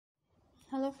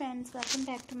Hello friends, welcome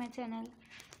back to my channel.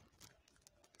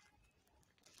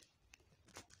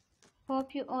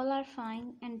 Hope you all are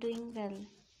fine and doing well.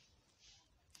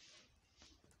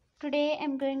 Today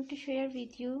I'm going to share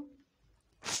with you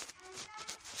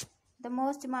the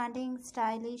most demanding,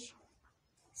 stylish,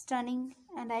 stunning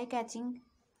and eye-catching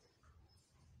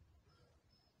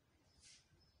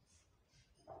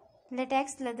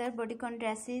latex leather bodycon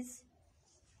dresses.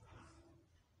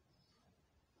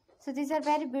 So these are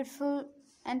very beautiful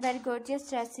and very gorgeous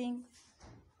dressing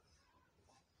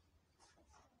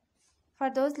for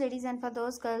those ladies and for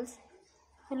those girls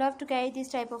who love to carry this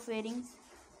type of wearings.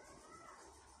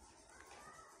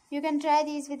 You can try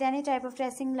these with any type of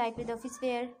dressing, like with office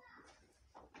wear,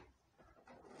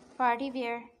 party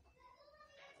wear,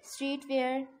 street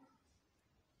wear,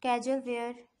 casual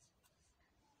wear,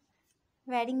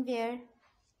 wedding wear,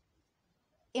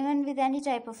 even with any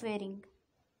type of wearing.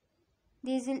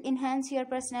 These will enhance your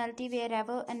personality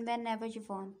wherever and whenever you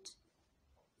want.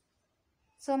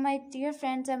 So my dear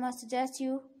friends, I must suggest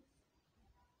you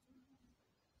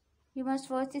must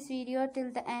watch this video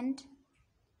till the end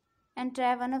and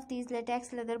try one of these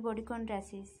latex leather bodycon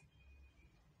dresses.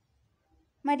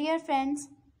 My dear friends,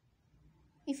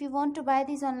 if you want to buy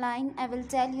these online, I will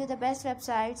tell you the best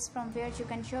websites from where you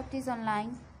can shop these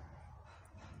online.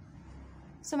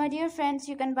 So my dear friends,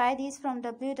 you can buy these from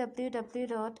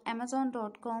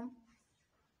www.amazon.com,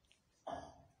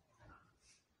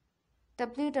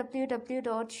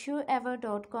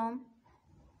 www.shoeever.com,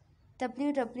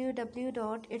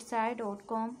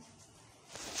 www.itsai.com,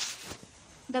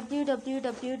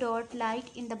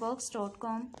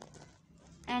 www.lightinthebox.com,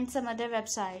 and some other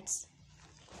websites.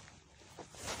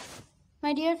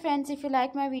 My dear friends, if you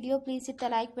like my video, please hit the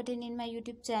like button in my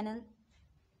YouTube channel.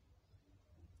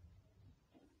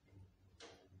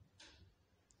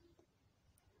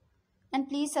 And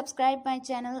please subscribe my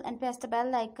channel and press the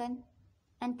bell icon.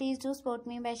 And please do support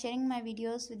me by sharing my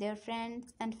videos with your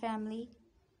friends and family.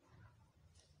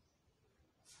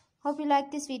 Hope you like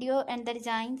this video and the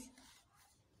designs.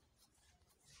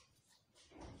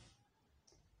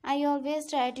 I always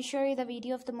try to show you the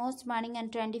video of the most demanding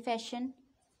and trendy fashion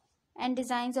and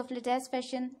designs of latest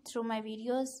fashion through my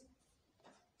videos.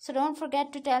 So don't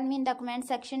forget to tell me in the comment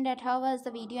section that how was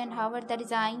the video and how was the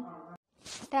design.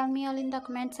 Tell me all in the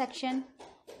comment section.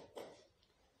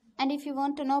 And if you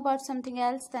want to know about something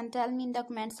else, then tell me in the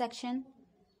comment section.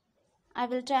 I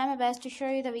will try my best to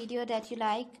show you the video that you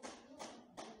like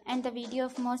and the video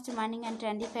of most demanding and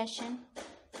trendy fashion.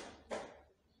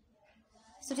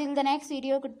 So till the next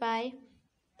video, goodbye.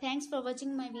 Thanks for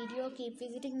watching my video. Keep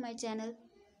visiting my channel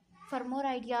for more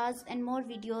ideas and more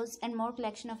videos and more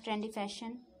collection of trendy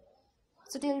fashion.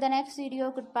 So till the next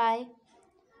video, goodbye.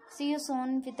 See you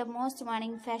soon with the most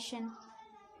demanding fashion.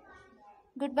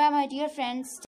 Goodbye my dear friends.